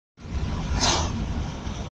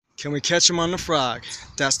Can we catch him on the frog?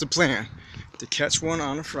 That's the plan, to catch one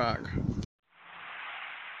on the frog.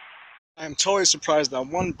 I am totally surprised at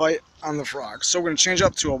one bite on the frog, so we're going to change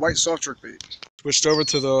up to a white soft jerk bait. Switched over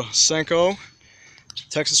to the Senko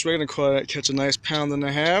Texas rig and catch a nice 1.5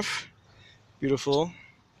 pounds. Beautiful,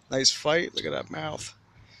 nice fight. Look at that mouth.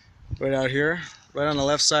 Right out here, right on the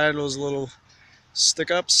left side, those little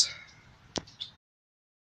stick-ups.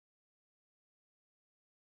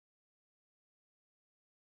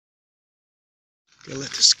 Gonna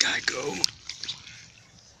let this guy go.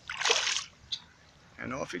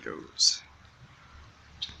 And off he goes.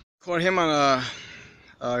 Caught him on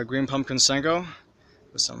a green pumpkin Senko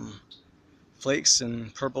with some flakes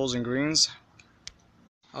and purples and greens.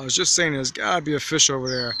 I was just saying there's gotta be a fish over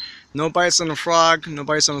there. No bites on the frog, no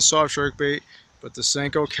bites on the soft jerk bait, but the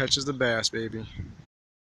Senko catches the bass, baby.